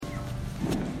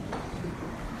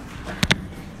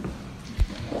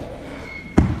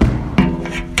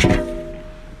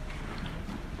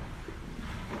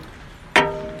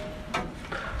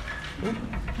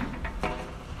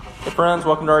friends.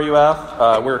 Welcome to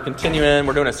RUF. We're continuing.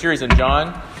 We're doing a series in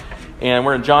John, and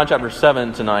we're in John chapter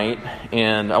 7 tonight.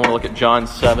 And I want to look at John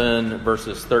 7,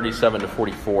 verses 37 to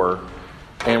 44.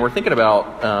 And we're thinking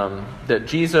about that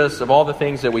Jesus, of all the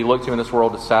things that we look to in this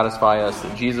world to satisfy us,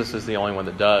 that Jesus is the only one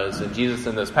that does. And Jesus,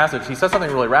 in this passage, he says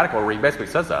something really radical where he basically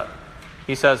says that.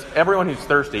 He says, everyone who's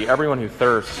thirsty, everyone who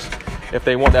thirsts, if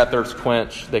they want that thirst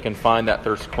quenched, they can find that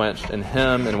thirst quenched in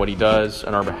him and what he does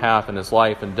on our behalf in his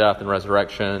life and death and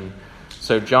resurrection.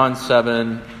 So John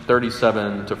 7,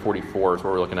 37 to 44 is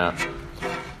what we're looking at.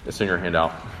 It's in your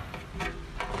handout.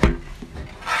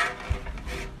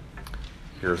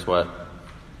 Here's what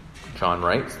John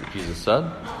writes that Jesus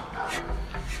said.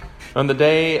 On the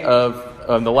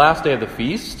last day of the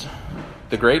feast,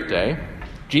 the great day,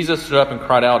 Jesus stood up and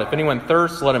cried out, "If anyone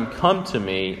thirsts, let him come to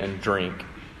me and drink.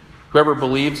 Whoever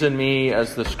believes in me,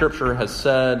 as the scripture has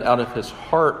said, out of his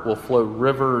heart will flow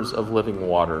rivers of living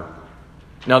water."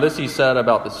 Now this he said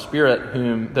about the Spirit,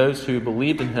 whom those who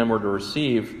believed in him were to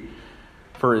receive.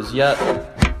 For as yet,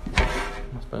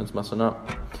 my phone's messing up.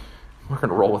 We're going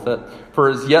to roll with it.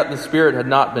 For as yet the Spirit had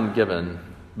not been given,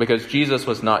 because Jesus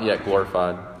was not yet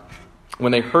glorified.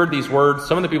 When they heard these words,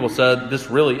 some of the people said, "This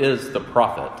really is the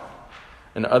prophet."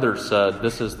 And others said,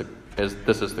 This is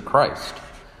the Christ.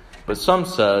 But some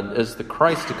said, "Is the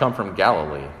Christ to come from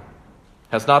Galilee?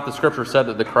 Has not the scripture said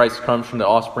that the Christ comes from the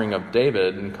offspring of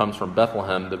David and comes from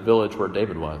Bethlehem, the village where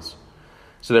David was?"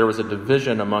 So there was a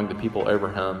division among the people over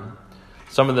him.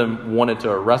 Some of them wanted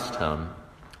to arrest him,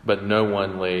 but no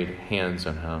one laid hands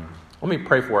on him. Let me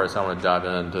pray for us. I want to dive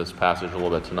into this passage a little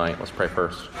bit tonight. Let's pray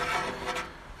first.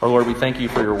 Our Lord, we thank you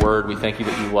for your word. We thank you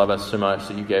that you love us so much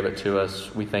that you gave it to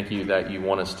us. We thank you that you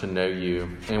want us to know you.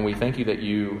 And we thank you that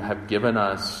you have given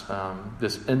us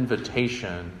this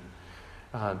invitation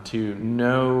to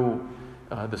know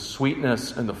the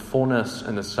sweetness and the fullness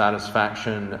and the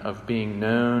satisfaction of being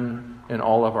known in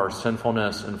all of our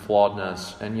sinfulness and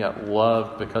flawedness, and yet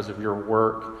loved because of your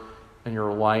work and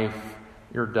your life,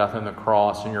 your death on the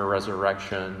cross and your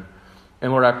resurrection.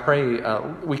 And Lord, I pray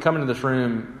we come into this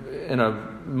room in a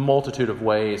multitude of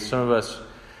ways. Some of us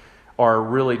are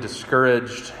really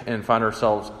discouraged and find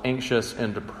ourselves anxious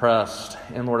and depressed.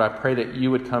 And Lord, I pray that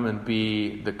you would come and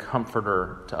be the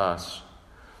comforter to us.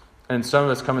 And some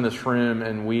of us come in this room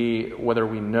and we, whether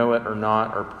we know it or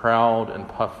not, are proud and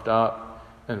puffed up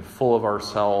and full of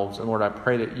ourselves. And Lord, I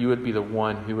pray that you would be the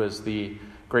one who is the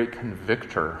great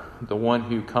convictor, the one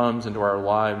who comes into our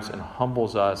lives and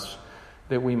humbles us,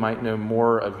 that we might know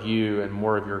more of you and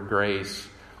more of your grace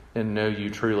and know you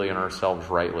truly and ourselves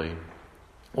rightly.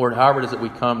 Lord, however it is that we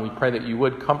come, we pray that you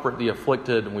would comfort the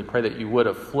afflicted, and we pray that you would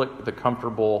afflict the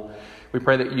comfortable. We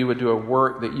pray that you would do a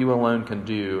work that you alone can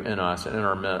do in us and in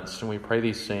our midst. And we pray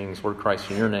these things, Lord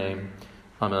Christ, in your name.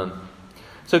 Amen.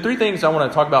 So 3 things I want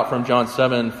to talk about from John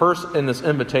 7. First, in this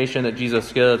invitation that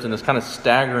Jesus gives and this kind of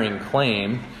staggering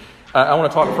claim, I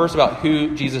want to talk first about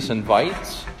who Jesus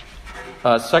invites.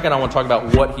 Second, I want to talk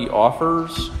about what he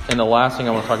offers. And the last thing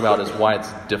I want to talk about is why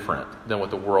it's different than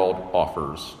what the world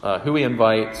offers. Who he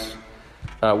invites,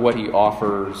 what he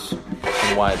offers,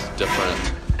 and why it's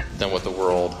different than what the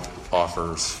world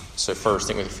offers. So first,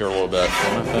 think with your fear a little bit.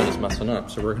 My phone is messing up,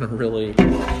 so we're going to really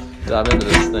dive into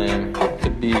this thing.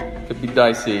 Could be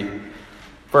dicey.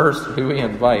 First, who he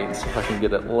invites. If I can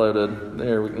get it loaded.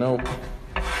 There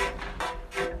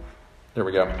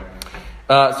we go.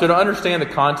 So to understand the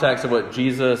context of what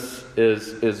Jesus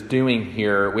is doing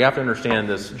here, we have to understand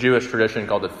this Jewish tradition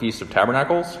called the Feast of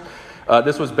Tabernacles.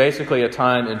 This was basically a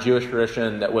time in Jewish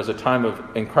tradition that was a time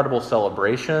of incredible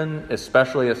celebration,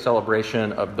 especially a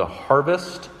celebration of the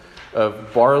harvest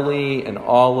of barley and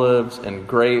olives and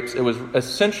grapes. It was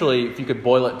essentially, if you could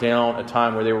boil it down, a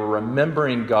time where they were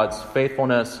remembering God's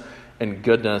faithfulness and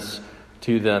goodness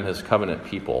to them, his covenant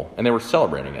people. And they were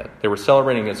celebrating it. They were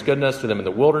celebrating his goodness to them in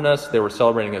the wilderness. They were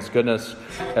celebrating his goodness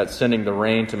at sending the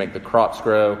rain to make the crops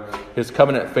grow, his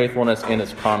covenant faithfulness, and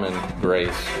his common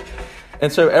grace.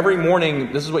 And so every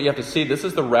morning, this is what you have to see. This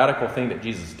is the radical thing that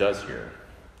Jesus does here.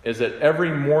 Is that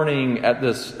every morning at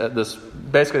this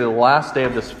basically the last day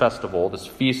of this festival, this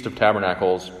Feast of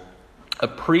Tabernacles, a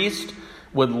priest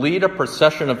would lead a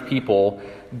procession of people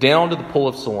down to the pool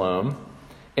of Siloam,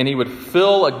 and he would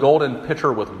fill a golden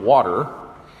pitcher with water,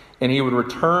 and he would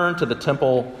return to the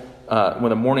temple when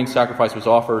the morning sacrifice was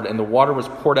offered, and the water was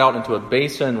poured out into a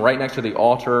basin right next to the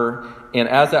altar. And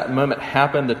as that moment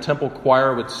happened, the temple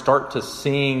choir would start to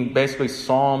sing basically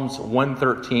Psalms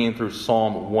 113 through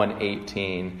Psalm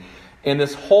 118. And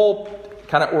this whole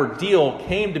kind of ordeal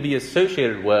came to be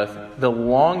associated with the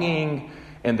longing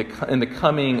and the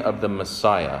coming of the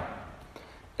Messiah.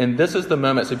 And this is the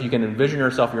moment, so if you can envision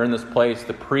yourself, you're in this place,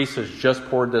 the priest has just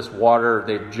poured this water,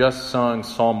 they've just sung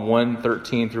Psalm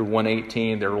 113 through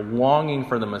 118, they're longing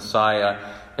for the Messiah,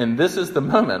 and this is the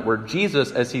moment where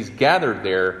Jesus, as he's gathered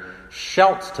there,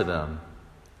 shouts to them,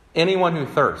 anyone who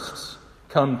thirsts,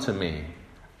 come to me.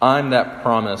 I'm that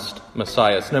promised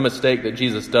Messiah. It's no mistake that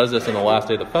Jesus does this in the last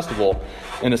day of the festival,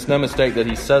 and it's no mistake that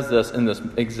he says this in this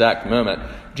exact moment.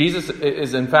 Jesus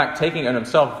is in fact taking on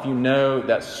himself, if you know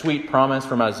that sweet promise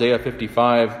from Isaiah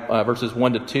 55, verses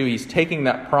 1 to 2, he's taking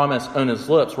that promise on his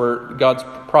lips where God's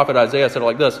prophet Isaiah said it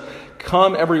like this,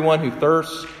 come everyone who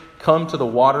thirsts, come to the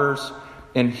waters,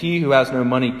 and he who has no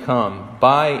money come,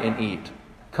 buy and eat.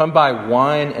 Come buy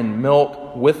wine and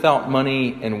milk without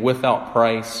money and without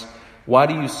price. Why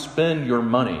do you spend your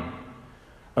money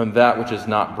on that which is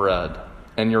not bread,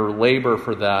 and your labor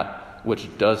for that which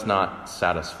does not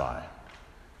satisfy?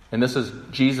 And this is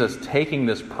Jesus taking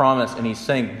this promise, and he's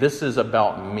saying, this is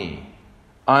about me.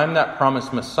 I'm that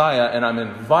promised Messiah, and I'm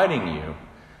inviting you.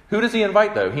 Who does he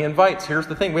invite, though? He invites, here's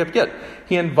the thing we have to get,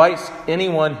 he invites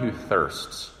anyone who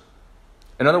thirsts.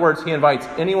 In other words, he invites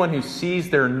anyone who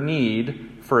sees their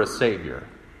need for a Savior.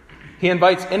 He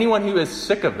invites anyone who is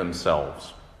sick of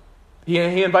themselves.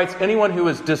 He invites anyone who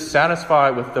is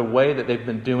dissatisfied with the way that they've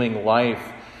been doing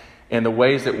life and the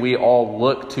ways that we all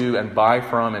look to and buy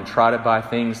from and try to buy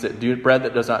things that do bread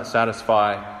that does not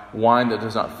satisfy, wine that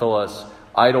does not fill us,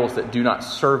 idols that do not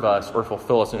serve us or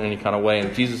fulfill us in any kind of way.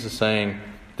 And Jesus is saying,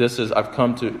 I've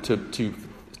come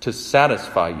to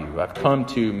satisfy you. I've come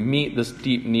to meet this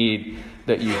deep need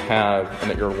that you have and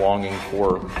that you're longing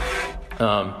for.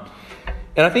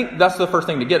 And I think that's the first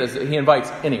thing to get is that he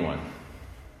invites anyone.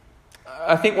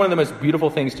 I think one of the most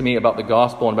beautiful things to me about the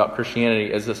gospel and about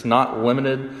Christianity is it's not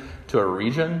limited to a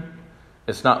region.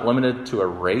 It's not limited to a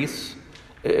race.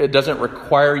 It doesn't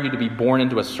require you to be born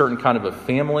into a certain kind of a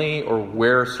family or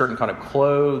wear certain kind of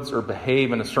clothes or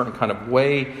behave in a certain kind of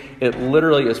way. It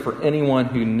literally is for anyone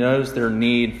who knows their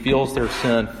need, feels their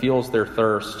sin, feels their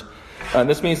thirst.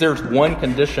 This means there's one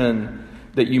condition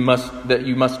that you must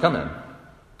come in,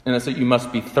 and it's that you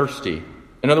must be thirsty.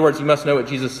 In other words, you must know what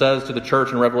Jesus says to the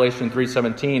church in Revelation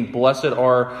 3:17. Blessed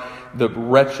are the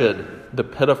wretched, the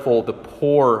pitiful, the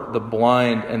poor, the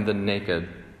blind, and the naked,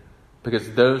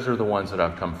 because those are the ones that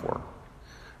I've come for.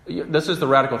 This is the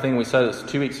radical thing. We said this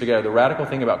 2 weeks ago. The radical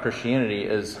thing about Christianity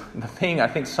is the thing I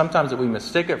think sometimes that we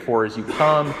mistake it for is you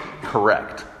come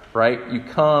correct, right? You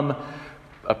come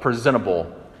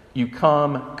presentable. You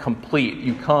come complete.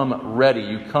 You come ready.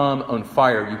 You come on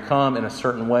fire. You come in a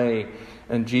certain way.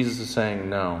 And Jesus is saying,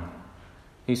 no.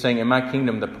 He's saying, in my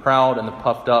kingdom, the proud and the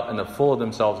puffed up and the full of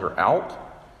themselves are out.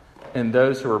 And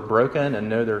those who are broken and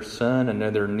know their sin and know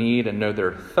their need and know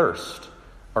their thirst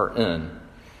are in.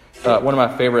 One of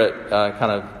my favorite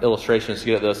kind of illustrations to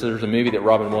get at this, there's a movie that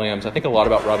Robin Williams, I think a lot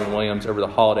about Robin Williams over the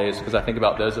holidays because I think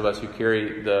about those of us who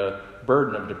carry the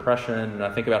burden of depression, and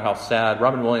I think about how sad.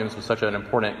 Robin Williams was such an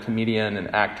important comedian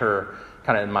and actor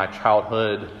kind of in my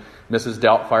childhood. Mrs.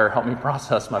 Doubtfire helped me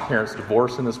process my parents'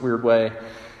 divorce in this weird way.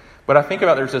 But I think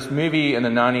about there's this movie in the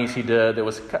 90s he did that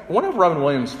was one of Robin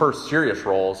Williams' first serious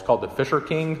roles called The Fisher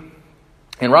King.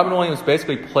 And Robin Williams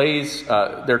basically plays,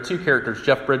 there are two characters,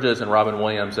 Jeff Bridges and Robin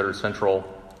Williams, that are central.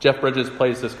 Jeff Bridges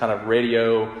plays this kind of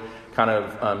radio, kind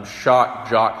of shock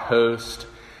jock host.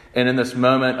 And in this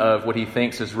moment of what he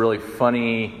thinks is really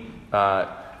funny,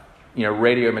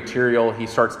 radio material, he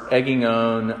starts egging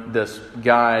on this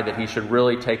guy that he should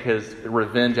really take his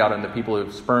revenge out on the people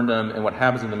who've spurned him. And what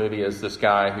happens in the movie is this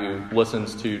guy who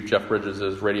listens to Jeff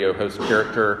Bridges' radio host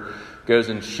character goes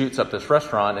and shoots up this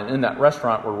restaurant. And in that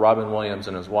restaurant were Robin Williams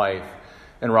and his wife.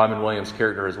 And Robin Williams'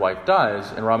 character, his wife, dies.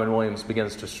 And Robin Williams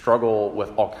begins to struggle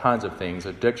with all kinds of things,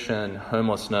 addiction,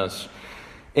 homelessness.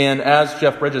 And as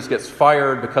Jeff Bridges gets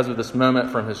fired because of this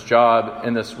moment from his job,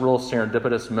 in this real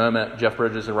serendipitous moment, Jeff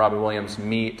Bridges and Robin Williams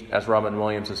meet as Robin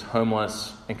Williams is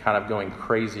homeless and kind of going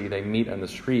crazy. They meet on the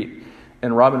street.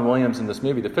 And Robin Williams in this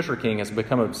movie, The Fisher King, has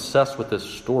become obsessed with this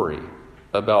story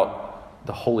about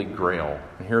the Holy Grail.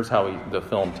 And here's how the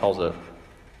film tells it.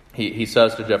 He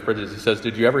says to Jeff Bridges, he says,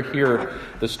 "Did you ever hear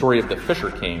the story of the Fisher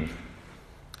King?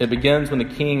 It begins when the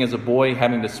king is a boy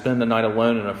having to spend the night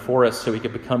alone in a forest so he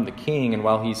could become the king. And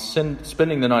while he's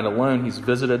spending the night alone, he's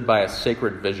visited by a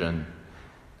sacred vision.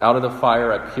 Out of the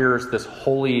fire appears this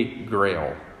Holy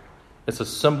Grail. It's a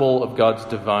symbol of God's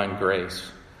divine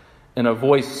grace. And a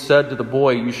voice said to the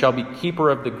boy, 'You shall be keeper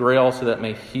of the Grail so that it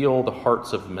may heal the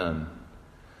hearts of men.'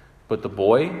 But the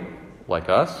boy, like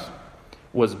us,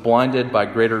 was blinded by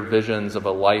greater visions of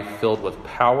a life filled with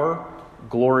power,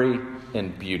 glory,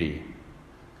 and beauty.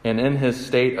 And in his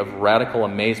state of radical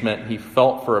amazement, he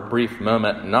felt for a brief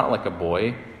moment not like a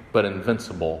boy, but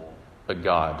invincible, a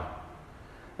god.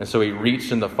 And so he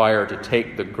reached in the fire to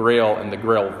take the grail, and the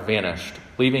grail vanished,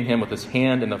 leaving him with his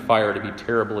hand in the fire to be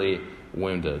terribly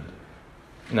wounded.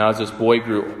 Now as this boy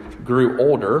grew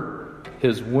older,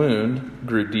 his wound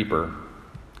grew deeper,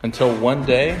 until one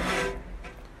day,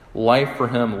 life for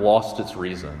him lost its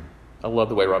reason. I love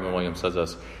the way Robin Williams says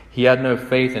this. He had no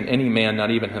faith in any man,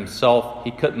 not even himself.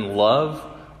 He couldn't love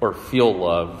or feel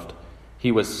loved.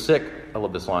 He was sick. I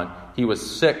love this line. He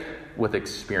was sick with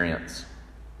experience,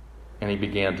 and he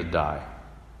began to die.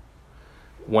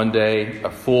 One day, a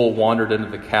fool wandered into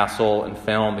the castle and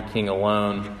found the king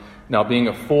alone. Now, being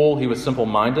a fool, he was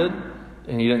simple-minded,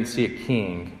 and he didn't see a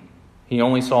king. He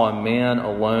only saw a man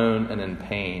alone and in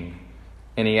pain.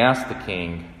 And he asked the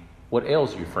king, "What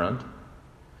ails you, friend?"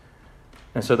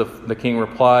 And so the king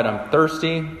replied, "I'm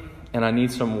thirsty, and I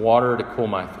need some water to cool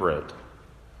my throat."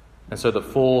 And so the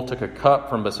fool took a cup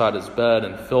from beside his bed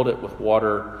and filled it with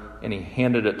water, and he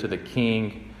handed it to the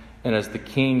king. And as the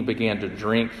king began to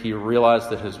drink, he realized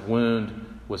that his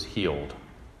wound was healed.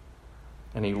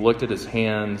 And he looked at his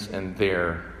hands, and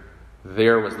there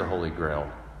was the Holy Grail,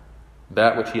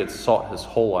 that which he had sought his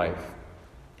whole life.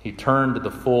 He turned to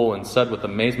the fool and said with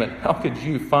amazement, "How could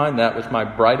you find that which my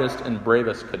brightest and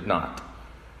bravest could not?"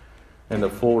 And the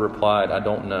fool replied, "I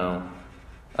don't know.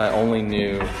 I only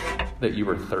knew that you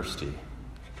were thirsty."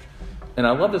 And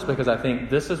I love this because I think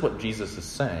this is what Jesus is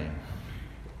saying.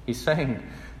 He's saying,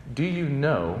 do you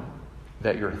know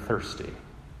that you're thirsty?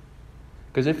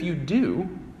 Because if you do,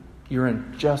 you're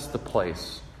in just the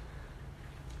place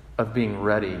of being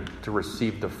ready to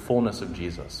receive the fullness of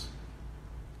Jesus.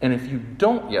 And if you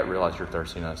don't yet realize your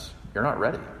thirstiness, you're not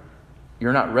ready.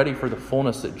 You're not ready for the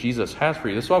fullness that Jesus has for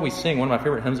you. This is why we sing. One of my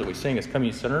favorite hymns that we sing is "Come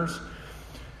Ye Sinners."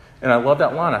 And I love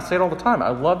that line. I say it all the time. I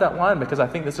love that line because I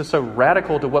think this is so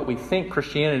radical to what we think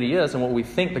Christianity is and what we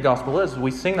think the gospel is. We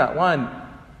sing that line,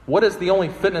 what is the only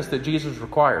fitness that Jesus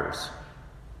requires?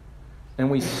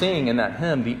 And we sing in that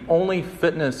hymn, the only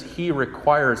fitness he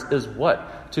requires is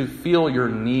what? To feel your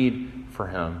need for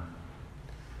him.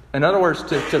 In other words,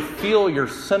 to feel your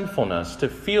sinfulness, to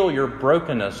feel your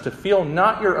brokenness, to feel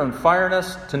not your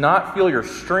unfireness, to not feel your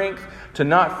strength, to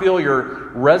not feel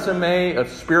your resume of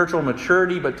spiritual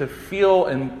maturity, but to feel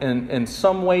in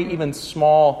some way, even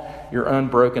small, your own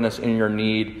brokenness and your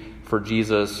need for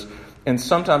Jesus. And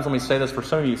sometimes, let me say this for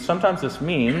some of you, sometimes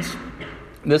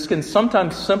this can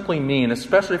sometimes simply mean,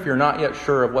 especially if you're not yet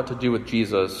sure of what to do with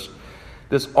Jesus,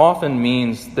 this often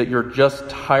means that you're just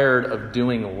tired of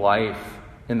doing life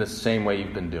in the same way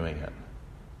you've been doing it.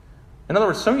 In other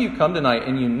words, some of you come tonight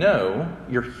and you know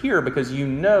you're here because you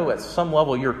know at some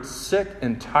level you're sick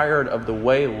and tired of the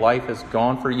way life has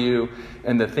gone for you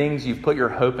and the things you've put your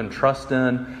hope and trust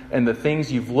in and the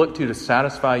things you've looked to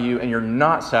satisfy you, and you're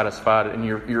not satisfied, and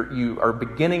you are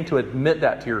beginning to admit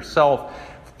that to yourself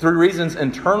through reasons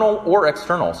internal or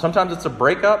external. Sometimes it's a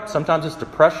breakup, sometimes it's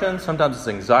depression, sometimes it's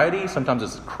anxiety, sometimes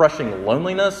it's crushing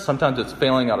loneliness, sometimes it's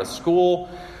failing out of school.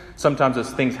 Sometimes it's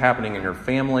things happening in your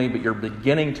family, but you're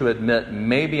beginning to admit,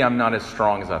 maybe I'm not as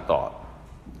strong as I thought.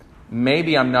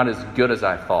 Maybe I'm not as good as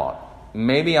I thought.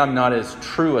 Maybe I'm not as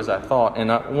true as I thought.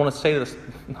 And I want to say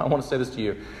this to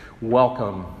you.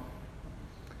 Welcome.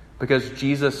 Because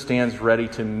Jesus stands ready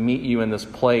to meet you in this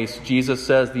place. Jesus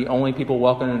says the only people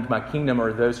welcome into my kingdom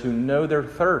are those who know their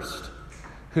thirst,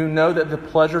 who know that the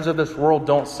pleasures of this world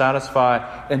don't satisfy,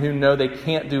 and who know they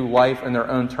can't do life in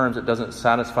their own terms. It doesn't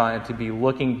satisfy, and to be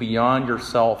looking beyond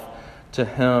yourself to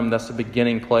him. That's the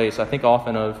beginning place. I think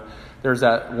often of, there's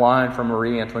that line from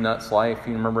Marie Antoinette's life.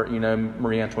 You remember,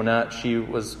 Marie Antoinette, she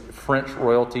was French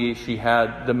royalty. She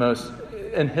had the most,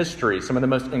 in history, some of the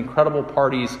most incredible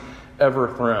parties ever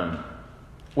thrown,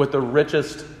 with the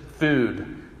richest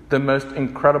food, the most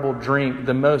incredible drink,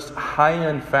 the most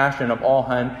high-end fashion of all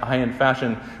high-end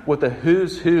fashion, with the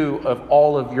who's who of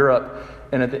all of Europe.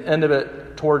 And at the end of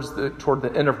it, toward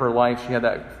the end of her life, she had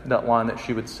that line that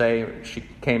she would say. She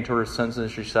came to her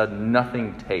senses. She said,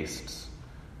 "Nothing tastes.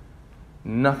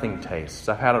 Nothing tastes.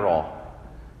 I've had it all,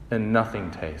 and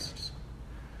nothing tastes."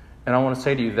 And I want to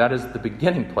say to you, that is the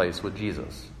beginning place with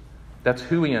Jesus. That's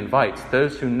who he invites,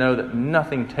 those who know that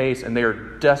nothing tastes and they are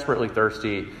desperately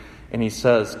thirsty. And he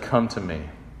says, "Come to me.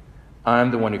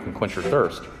 I'm the one who can quench your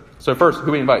thirst." So first,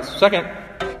 who he invites. Second,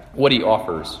 what he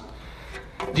offers.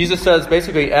 Jesus says,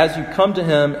 basically, as you come to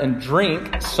him and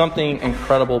drink, something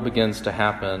incredible begins to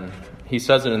happen. He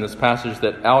says it in this passage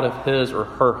that out of his or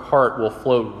her heart will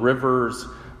flow rivers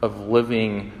of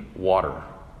living water.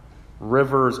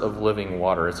 Rivers of living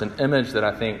water. It's an image that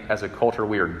I think as a culture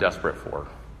we are desperate for.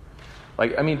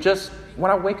 Just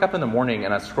when I wake up in the morning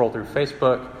and I scroll through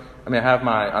Facebook, I have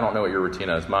I don't know what your routine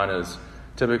is. Mine is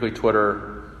typically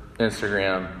Twitter,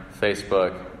 Instagram,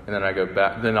 Facebook, and then I go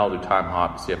back. Then I'll do time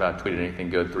hop to see if I tweeted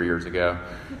anything good 3 years ago.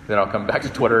 Then I'll come back to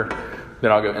Twitter.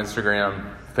 Then I'll go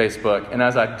Instagram, Facebook. And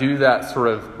as I do that sort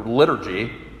of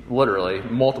liturgy, literally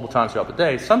multiple times throughout the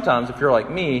day, sometimes if you're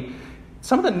like me,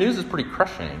 some of the news is pretty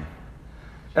crushing.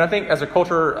 And I think as a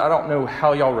culture, I don't know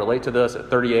how y'all relate to this.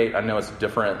 At 38, I know it's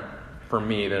different for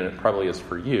me than it probably is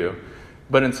for you.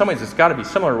 But in some ways, it's got to be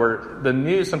similar, where the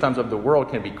news sometimes of the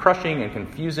world can be crushing and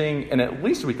confusing. And at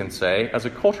least we can say, as a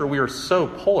culture, we are so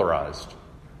polarized.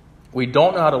 We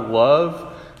don't know how to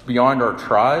love beyond our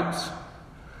tribes.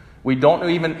 We don't know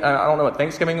even, I don't know what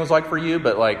Thanksgiving was like for you,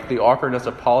 but like the awkwardness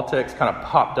of politics kind of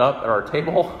popped up at our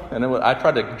table. And I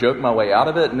tried to joke my way out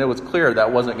of it, and it was clear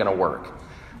that wasn't going to work.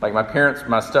 Like my parents,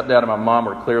 my stepdad and my mom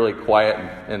were clearly quiet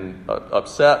and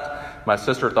upset. My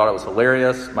sister thought it was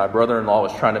hilarious. My brother-in-law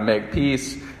was trying to make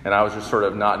peace, and I was just sort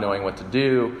of not knowing what to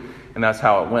do. And that's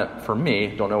how it went for me.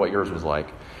 Don't know what yours was like.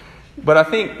 But I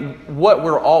think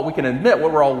we can admit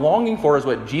what we're all longing for is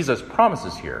what Jesus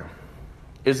promises here,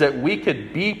 is that we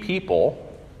could be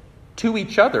people to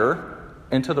each other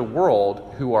and to the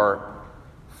world who are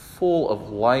full of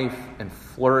life and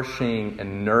flourishing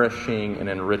and nourishing and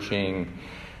enriching.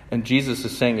 And Jesus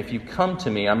is saying, if you come to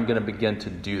me, I'm going to begin to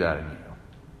do that in you.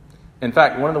 In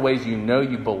fact, one of the ways you know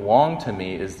you belong to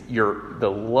me is the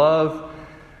love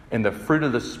and the fruit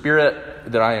of the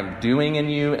Spirit that I am doing in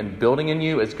you and building in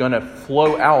you is going to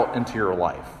flow out into your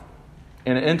life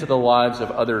and into the lives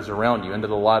of others around you, into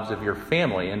the lives of your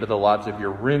family, into the lives of your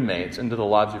roommates, into the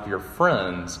lives of your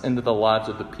friends, into the lives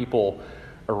of the people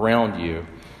around you.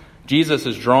 Jesus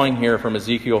is drawing here from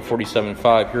Ezekiel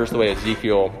 47:5. Here's the way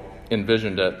Ezekiel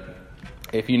envisioned it.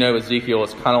 If you know Ezekiel,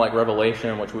 it's kind of like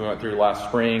Revelation, which we went through last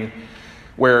spring,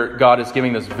 where God is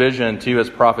giving this vision to his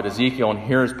prophet Ezekiel. And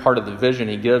here's part of the vision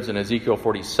he gives in Ezekiel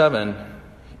 47.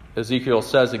 Ezekiel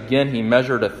says, again, he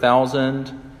measured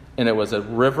 1,000, and it was a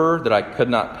river that I could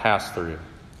not pass through,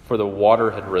 for the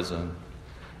water had risen.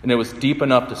 And it was deep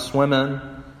enough to swim in,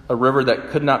 a river that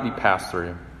could not be passed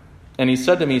through. And he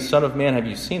said to me, Son of man, have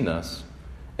you seen this?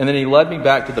 And then he led me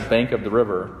back to the bank of the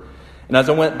river. And as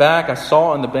I went back, I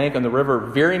saw on the bank of the river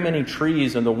very many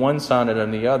trees on the one side and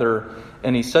on the other.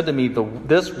 And he said to me,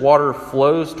 this water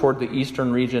flows toward the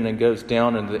eastern region and goes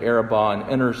down into the Arabah and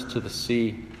enters to the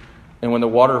sea. And when the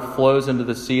water flows into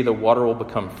the sea, the water will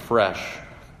become fresh.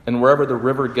 And wherever the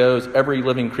river goes, every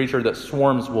living creature that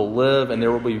swarms will live, and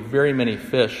there will be very many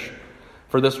fish.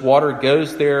 For this water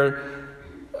goes there,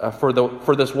 for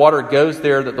this water goes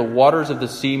there that the waters of the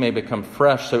sea may become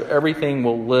fresh, so everything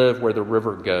will live where the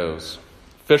river goes.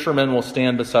 Fishermen will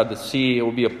stand beside the sea. It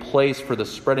will be a place for the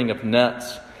spreading of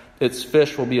nets. Its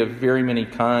fish will be of very many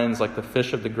kinds, like the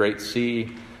fish of the great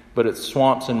sea. But its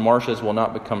swamps and marshes will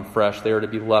not become fresh. They are to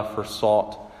be left for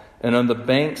salt. And on the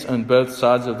banks on both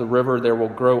sides of the river there will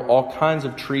grow all kinds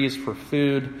of trees for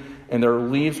food, and their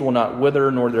leaves will not wither,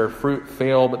 nor their fruit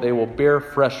fail, but they will bear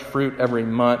fresh fruit every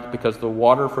month, because the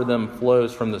water for them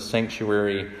flows from the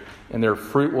sanctuary, and their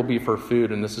fruit will be for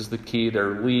food, and this is the key,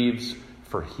 their leaves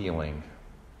for healing.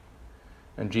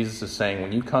 And Jesus is saying,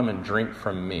 when you come and drink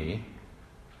from me,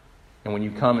 and when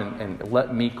you come and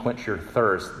let me quench your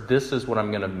thirst, this is what I'm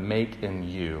going to make in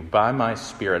you. By my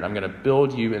Spirit, I'm going to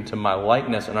build you into my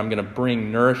likeness, and I'm going to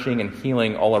bring nourishing and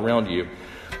healing all around you.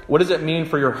 What does it mean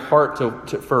for your heart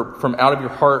from out of your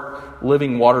heart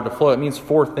living water to flow? It means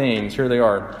 4 things. Here they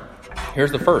are.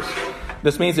 Here's the first.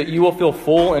 This means that you will feel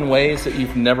full in ways that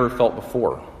you've never felt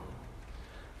before.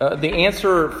 The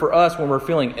answer for us when we're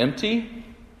feeling empty,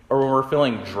 or when we're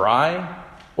feeling dry,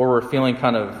 or we're feeling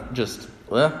kind of just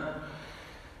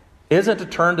isn't to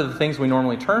turn to the things we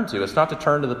normally turn to. It's not to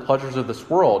turn to the pleasures of this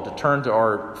world, to turn to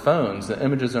our phones, the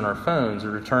images in our phones,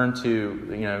 or to turn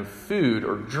to, food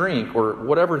or drink or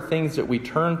whatever things that we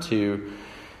turn to.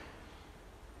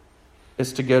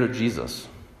 Is to go to Jesus.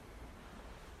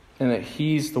 And that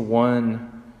he's the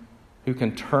one who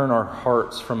can turn our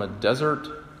hearts from a desert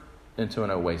into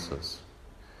an oasis.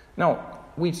 Now,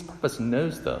 part of us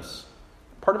knows this.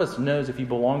 Part of us knows if you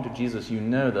belong to Jesus, you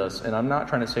know this. And I'm not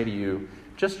trying to say to you,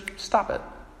 just stop it.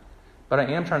 But I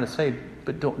am trying to say,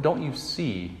 but don't you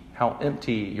see how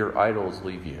empty your idols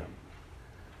leave you?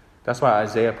 That's why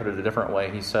Isaiah put it a different way.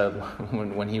 He said,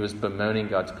 when he was bemoaning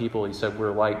God's people, he said,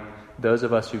 we're like those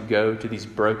of us who go to these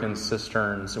broken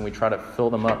cisterns and we try to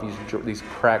fill them up, these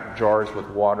cracked jars with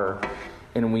water.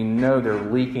 And we know they're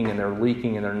leaking and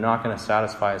they're not going to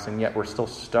satisfy us. And yet we're still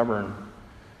stubborn.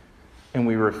 And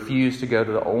we refuse to go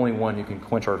to the only one who can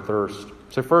quench our thirst.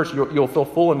 So first, you'll feel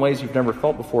full in ways you've never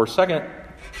felt before. Second,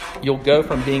 you'll go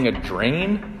from being a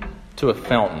drain to a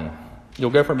fountain. You'll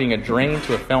go from being a drain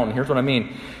to a fountain. Here's what I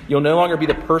mean. You'll no longer be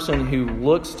the person who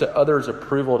looks to others'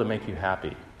 approval to make you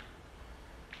happy.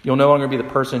 You'll no longer be the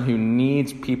person who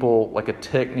needs people like a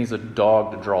tick needs a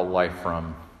dog to draw life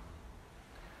from.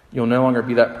 You'll no longer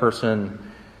be that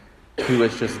person who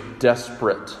is just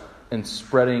desperate and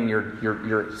spreading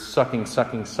your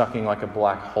sucking like a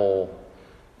black hole.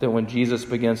 That when Jesus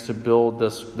begins to build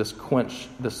this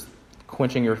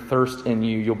quenching your thirst in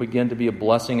you, you'll begin to be a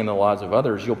blessing in the lives of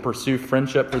others. You'll pursue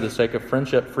friendship for the sake of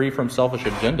friendship, free from selfish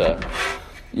agenda.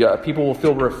 Yeah, people will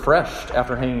feel refreshed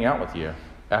after hanging out with you,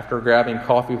 after grabbing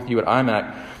coffee with you at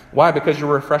IMAC. Why? Because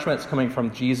your refreshment's coming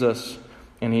from Jesus,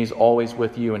 and He's always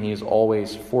with you, and He's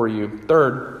always for you.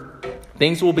 Third,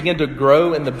 things will begin to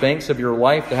grow in the banks of your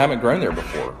life that haven't grown there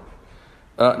before.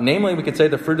 Namely, we could say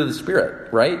the fruit of the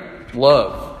Spirit, right?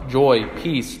 Love, joy,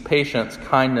 peace, patience,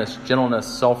 kindness, gentleness,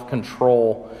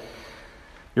 self-control.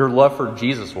 Your love for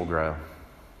Jesus will grow.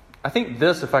 I think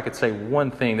this, if I could say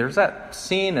one thing, there's that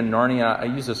scene in Narnia. I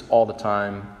use this all the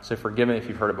time, so forgive me if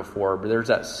you've heard it before, but there's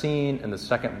that scene in the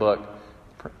second book,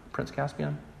 Prince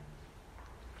Caspian?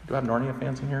 Do I have Narnia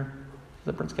fans in here? Is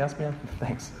it Prince Caspian?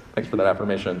 Thanks for that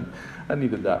affirmation. I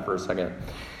needed that for a second.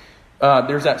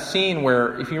 There's that scene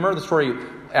where, if you remember the story,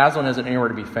 Aslan isn't anywhere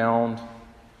to be found.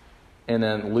 And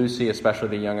then Lucy, especially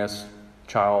the youngest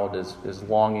child, is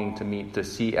longing to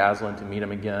see Aslan, to meet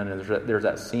him again. And there's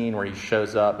that scene where he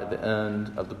shows up at the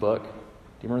end of the book. Do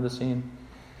you remember the scene?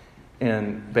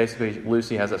 And basically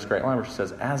Lucy has that great line where she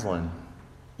says, "Aslan,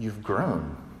 you've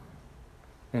grown."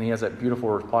 And he has that beautiful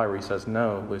reply where he says,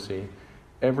 "No, Lucy,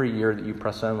 every year that you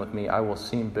press in with me, I will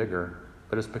seem bigger,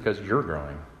 but it's because you're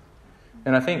growing."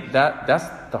 And I think that's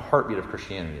the heartbeat of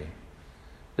Christianity.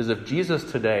 Is if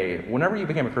Jesus today, whenever you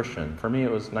became a Christian, for me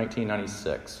it was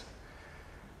 1996,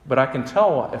 but I can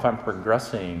tell if I'm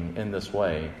progressing in this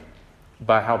way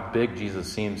by how big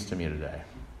Jesus seems to me today.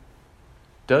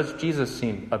 Does Jesus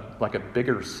seem like a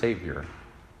bigger Savior?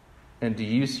 And do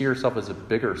you see yourself as a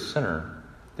bigger sinner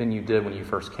than you did when you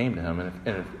first came to Him?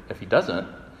 And if He doesn't,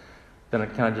 then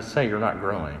can I just say you're not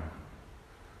growing?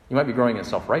 You might be growing in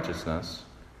self-righteousness,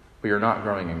 but you're not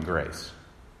growing in grace.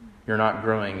 You're not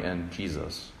growing in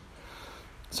Jesus.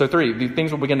 So 3, these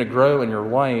things will begin to grow in your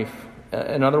life.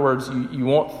 In other words, you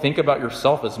won't think about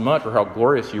yourself as much or how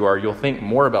glorious you are. You'll think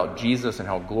more about Jesus and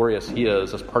how glorious He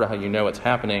is. That's part of how you know it's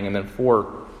happening. And then 4,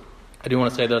 I do want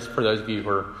to say this for those of you who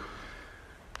are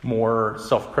more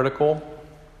self-critical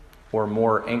or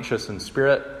more anxious in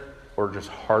spirit or just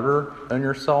harder on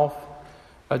yourself.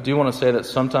 I do want to say that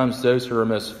sometimes those who are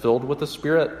most filled with the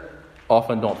Spirit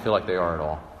often don't feel like they are at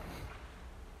all.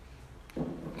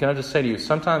 Can I just say to you,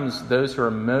 sometimes those who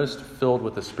are most filled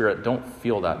with the Spirit don't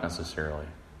feel that necessarily.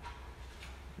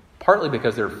 Partly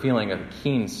because they're feeling a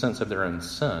keen sense of their own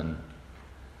sin,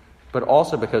 but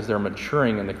also because they're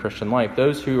maturing in the Christian life.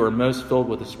 Those who are most filled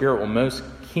with the Spirit will most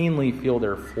keenly feel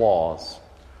their flaws.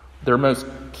 They'll most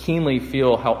keenly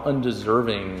feel how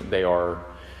undeserving they are.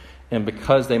 And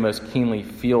because they most keenly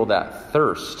feel that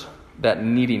thirst, that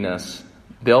neediness,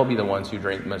 they'll be the ones who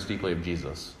drink most deeply of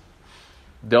Jesus.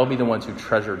 They'll be the ones who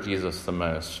treasure Jesus the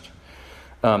most.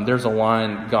 There's a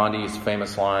line, Gandhi's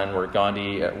famous line, where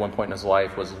Gandhi at one point in his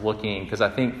life was looking, because I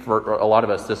think for a lot of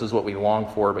us this is what we long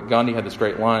for, but Gandhi had this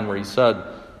great line where he said,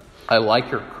 "I like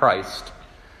your Christ,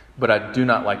 but I do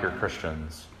not like your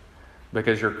Christians,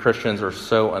 because your Christians are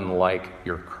so unlike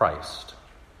your Christ."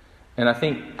 And I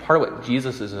think part of what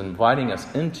Jesus is inviting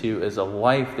us into is a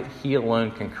life that He alone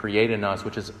can create in us,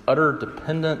 which is utter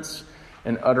dependence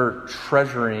and utter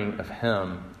treasuring of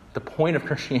Him. The point of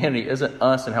Christianity isn't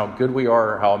us and how good we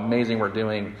are or how amazing we're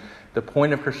doing. The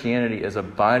point of Christianity is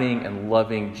abiding and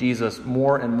loving Jesus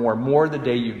more and more the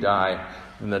day you die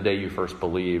than the day you first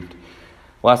believed.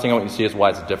 Last thing I want you to see is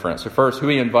why it's different. So first, who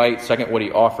He invites. Second, what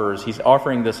He offers. He's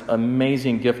offering this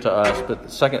amazing gift to us. But the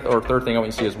second or third thing I want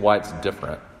you to see is why it's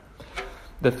different.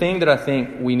 The thing that I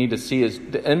think we need to see is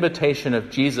the invitation of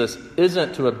Jesus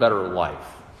isn't to a better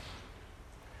life.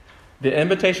 The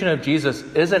invitation of Jesus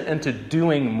isn't into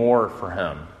doing more for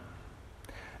Him.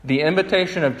 The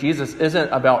invitation of Jesus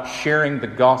isn't about sharing the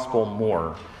gospel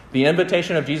more. The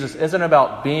invitation of Jesus isn't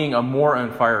about being a more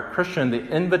on fire Christian. The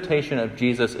invitation of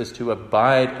Jesus is to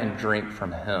abide and drink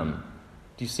from Him.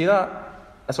 Do you see that?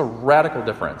 That's a radical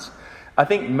difference. I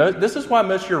think this is why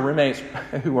most of your roommates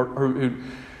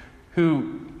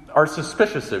who are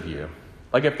suspicious of you,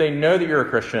 like if they know that you're a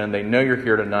Christian, they know you're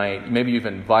here tonight, maybe you've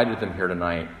invited them here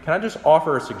tonight. Can I just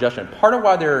offer a suggestion? Part of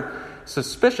why they're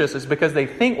suspicious is because they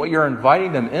think what you're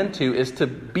inviting them into is to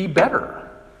be better.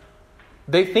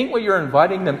 They think what you're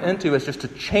inviting them into is just to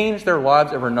change their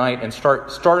lives overnight and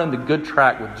start on the good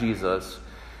track with Jesus.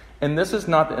 And this is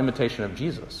not the invitation of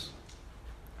Jesus.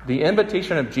 The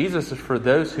invitation of Jesus is for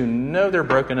those who know their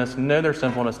brokenness, know their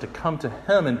sinfulness, to come to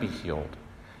him and be healed.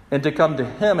 And to come to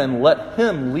him and let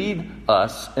him lead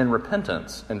us in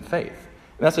repentance and faith.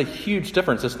 And that's a huge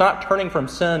difference. It's not turning from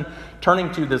sin,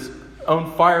 turning to this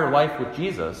own fire life with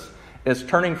Jesus. It's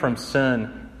turning from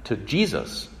sin to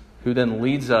Jesus, who then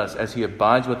leads us as he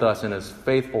abides with us in his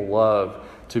faithful love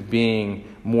to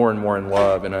being more and more in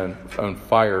love and on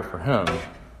fire for him.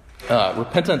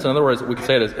 Repentance, in other words, we could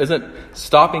say it isn't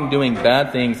stopping doing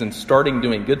bad things and starting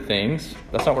doing good things.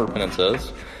 That's not what repentance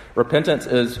is. Repentance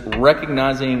is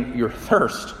recognizing your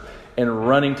thirst and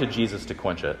running to Jesus to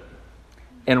quench it.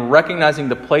 And recognizing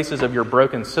the places of your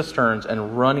broken cisterns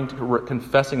and running to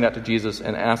confessing that to Jesus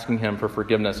and asking him for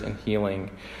forgiveness and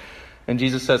healing. And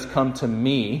Jesus says, come to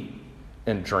me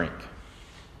and drink.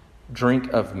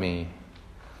 Drink of me.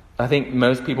 I think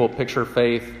most people picture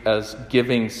faith as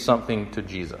giving something to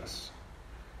Jesus.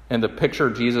 And the picture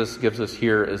Jesus gives us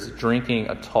here is drinking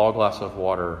a tall glass of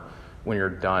water when you're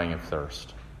dying of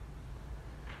thirst.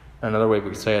 Another way we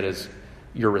could say it is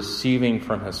you're receiving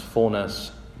from his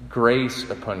fullness grace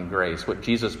upon grace. What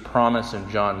Jesus promised in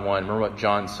John 1. Remember what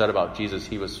John said about Jesus?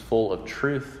 He was full of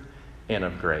truth and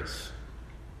of grace.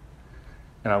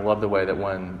 And I love the way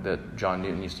that John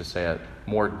Newton used to say it.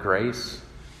 More grace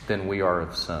than we are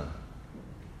of sin.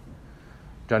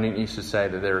 John Newton used to say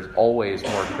that there's always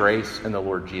more grace in the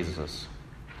Lord Jesus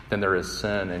than there is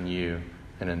sin in you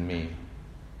and in me.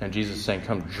 And Jesus is saying,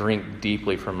 come drink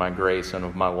deeply from my grace and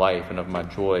of my life and of my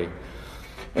joy.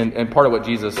 And part of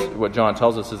what John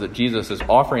tells us is that Jesus is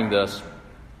offering this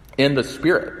in the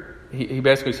Spirit. He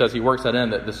basically says he works that in,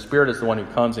 that the Spirit is the one who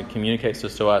comes and communicates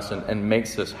this to us and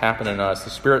makes this happen in us. The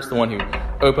Spirit's the one who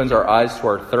opens our eyes to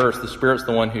our thirst. The Spirit's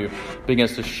the one who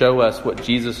begins to show us what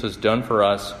Jesus has done for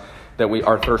us, that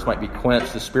our thirst might be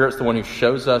quenched. The Spirit's the one who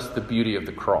shows us the beauty of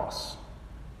the cross.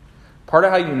 Part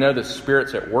of how you know the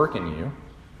Spirit's at work in you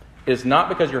is not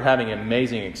because you're having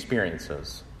amazing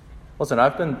experiences. Listen,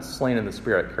 I've been slain in the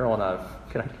Spirit. Carol and I have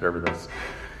connected over this.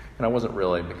 And I wasn't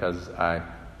really, because I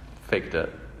faked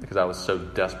it, because I was so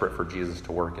desperate for Jesus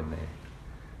to work in me.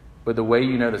 But the way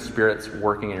you know the Spirit's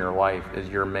working in your life is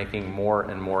you're making more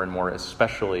and more and more,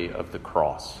 especially of the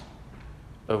cross,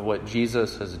 of what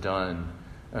Jesus has done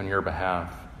on your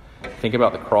behalf. Think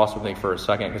about the cross with me for a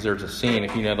second, because there's a scene,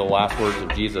 if you know the last words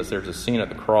of Jesus, there's a scene at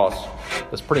the cross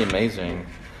that's pretty amazing.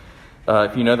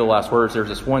 If you know the last words, there's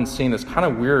this one scene that's kind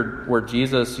of weird where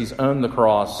Jesus, he's on the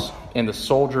cross and the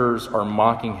soldiers are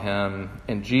mocking him,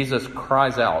 and Jesus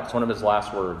cries out. It's one of his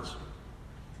last words.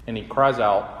 And he cries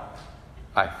out,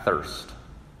 I thirst.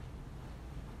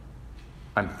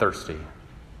 I'm thirsty.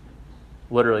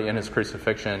 Literally, in his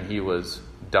crucifixion, he was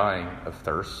dying of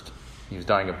thirst. He was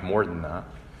dying of more than that.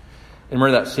 And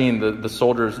remember that scene, the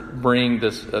soldiers bring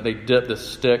this, they dip this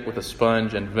stick with a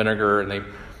sponge and vinegar, and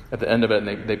at the end of it,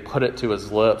 and they put it to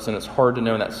his lips, and it's hard to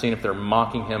know in that scene if they're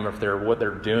mocking him or if what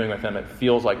they're doing with him. It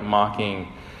feels like mocking.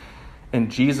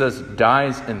 And Jesus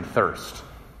dies in thirst.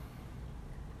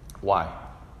 Why?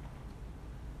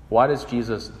 Why does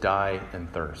Jesus die in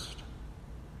thirst?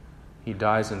 He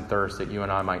dies in thirst that you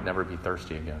and I might never be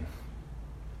thirsty again.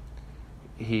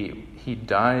 He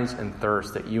dies in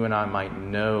thirst that you and I might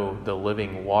know the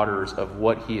living waters of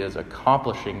what he is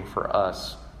accomplishing for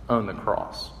us on the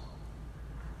cross.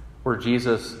 Where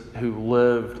Jesus, who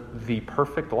lived the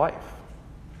perfect life,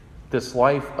 this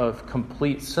life of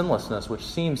complete sinlessness, which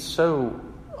seems so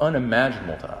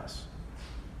unimaginable to us.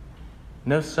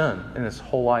 No sin in his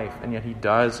whole life, and yet he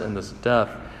dies in this death,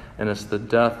 and it's the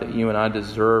death that you and I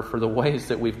deserve for the ways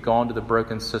that we've gone to the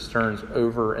broken cisterns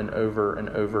over and over and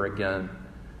over again.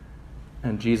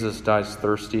 And Jesus dies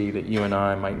thirsty that you and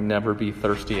I might never be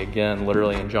thirsty again.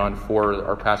 Literally in John 4,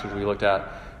 our passage we looked at,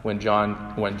 when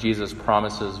Jesus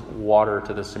promises water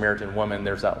to the Samaritan woman,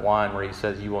 there's that line where he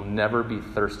says, you will never be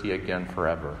thirsty again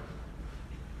forever.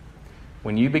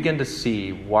 When you begin to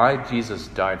see why Jesus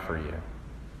died for you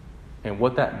and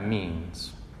what that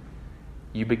means,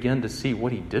 you begin to see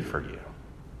what he did for you.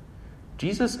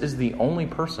 Jesus is the only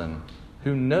person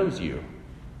who knows you,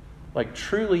 like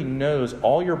truly knows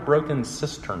all your broken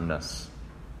cisternness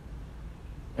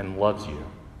and loves you.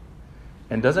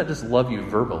 And doesn't just love you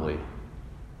verbally.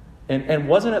 And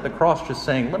wasn't at the cross just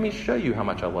saying, let me show you how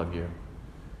much I love you.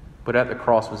 But at the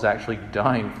cross was actually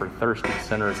dying for thirsty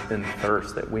sinners in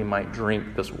thirst, that we might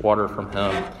drink this water from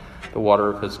him, the water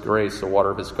of his grace, the water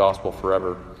of his gospel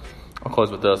forever. I'll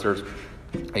close with this.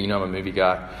 I'm a movie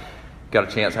guy. Got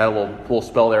a chance. I had a little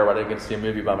spell there where I didn't get to see a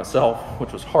movie by myself,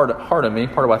 which was hard on me.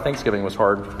 Part of why Thanksgiving was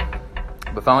hard.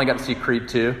 But finally got to see Creed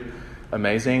 2.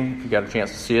 amazing. If you got a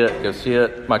chance to see it, go see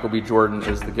it. Michael B. Jordan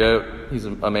is the GOAT. He's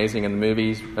amazing in the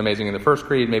movies, amazing in the first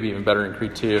Creed, maybe even better in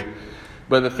Creed 2.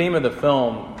 But the theme of the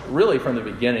film, really from the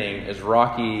beginning, is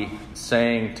Rocky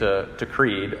saying to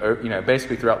Creed,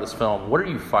 basically throughout this film, what are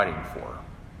you fighting for?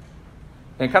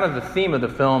 And kind of the theme of the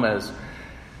film as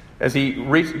he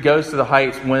goes to the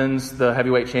heights, wins the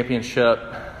heavyweight championship,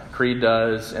 Creed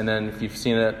does, and then if you've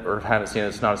seen it or haven't seen it,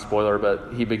 it's not a spoiler,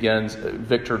 but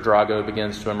Victor Drago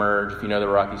begins to emerge. If you know the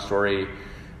Rocky story,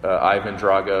 Ivan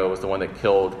Drago was the one that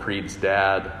killed Creed's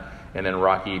dad, and then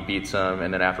Rocky beats him,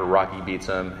 and then after Rocky beats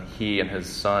him, he and his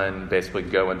son basically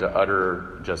go into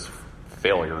utter just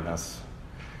failureness.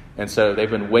 And so they've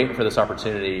been waiting for this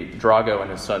opportunity, Drago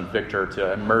and his son Victor,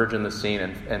 to emerge in the scene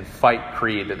and fight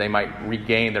Creed, that they might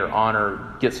regain their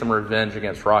honor, get some revenge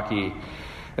against Rocky.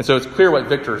 And so it's clear what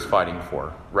Victor is fighting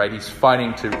for, right? He's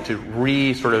fighting to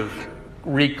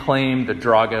reclaim the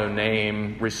Drago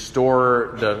name,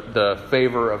 restore the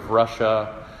favor of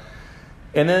Russia.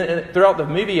 And then throughout the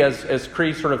movie, as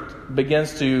Creed sort of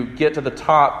begins to get to the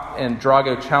top and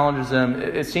Drago challenges him,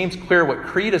 it seems clear what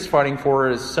Creed is fighting for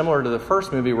is similar to the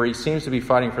first movie, where he seems to be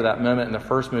fighting for that moment in the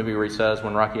first movie where he says,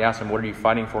 when Rocky asks him, what are you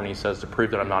fighting for? And he says, to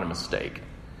prove that I'm not a mistake.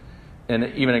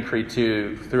 And even in Creed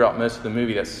 2, throughout most of the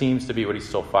movie, that seems to be what he's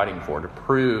still fighting for, to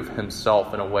prove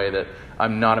himself in a way that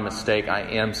I'm not a mistake, I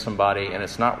am somebody, and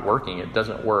it's not working, it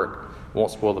doesn't work.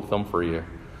 Won't spoil the film for you.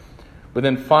 But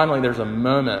then finally there's a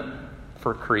moment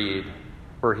for Creed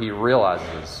where he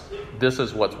realizes this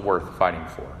is what's worth fighting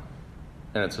for.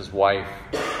 And it's his wife,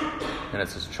 and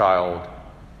it's his child,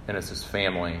 and it's his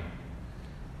family.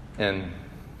 And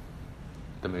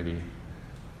the movie,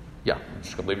 I'm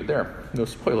just going to leave it there. No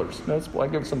spoilers. I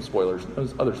give some spoilers, no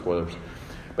other spoilers.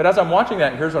 But as I'm watching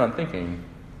that, here's what I'm thinking.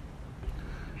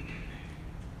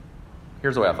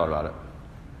 Here's the way I thought about it.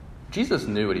 Jesus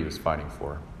knew what he was fighting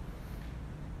for.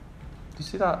 Do you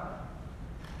see that?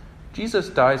 Jesus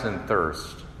dies in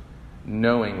thirst,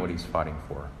 knowing what he's fighting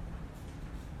for.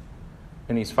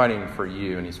 And he's fighting for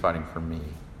you, and he's fighting for me.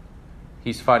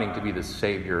 He's fighting to be the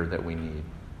Savior that we need.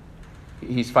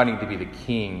 He's fighting to be the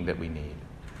King that we need.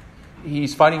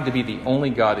 He's fighting to be the only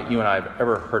God that you and I have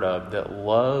ever heard of that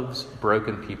loves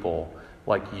broken people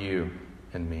like you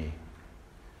and me.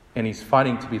 And he's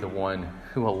fighting to be the one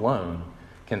who alone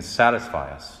can satisfy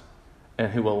us,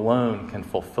 and who alone can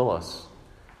fulfill us,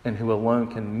 and who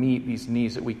alone can meet these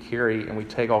needs that we carry, and we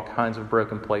take all kinds of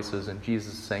broken places, and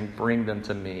Jesus is saying, bring them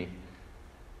to me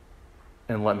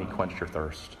and let me quench your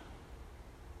thirst.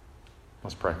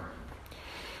 Let's pray.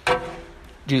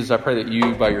 Jesus, I pray that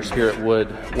you, by your Spirit,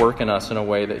 would work in us in a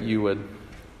way that you would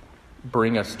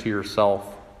bring us to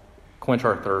yourself, quench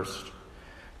our thirst,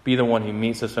 be the one who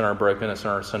meets us in our brokenness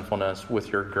and our sinfulness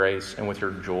with your grace and with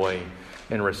your joy,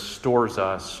 and restores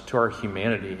us to our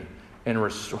humanity, and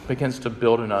begins to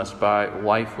build in us by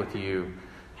life with you.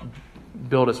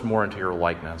 Build us more into your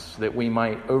likeness, that we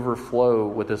might overflow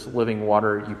with this living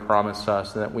water you promised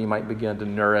us, and that we might begin to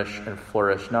nourish and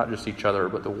flourish, not just each other,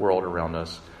 but the world around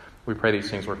us. We pray these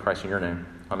things, Lord Christ, in your name.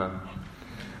 Amen.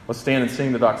 Let's stand and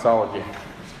sing the doxology.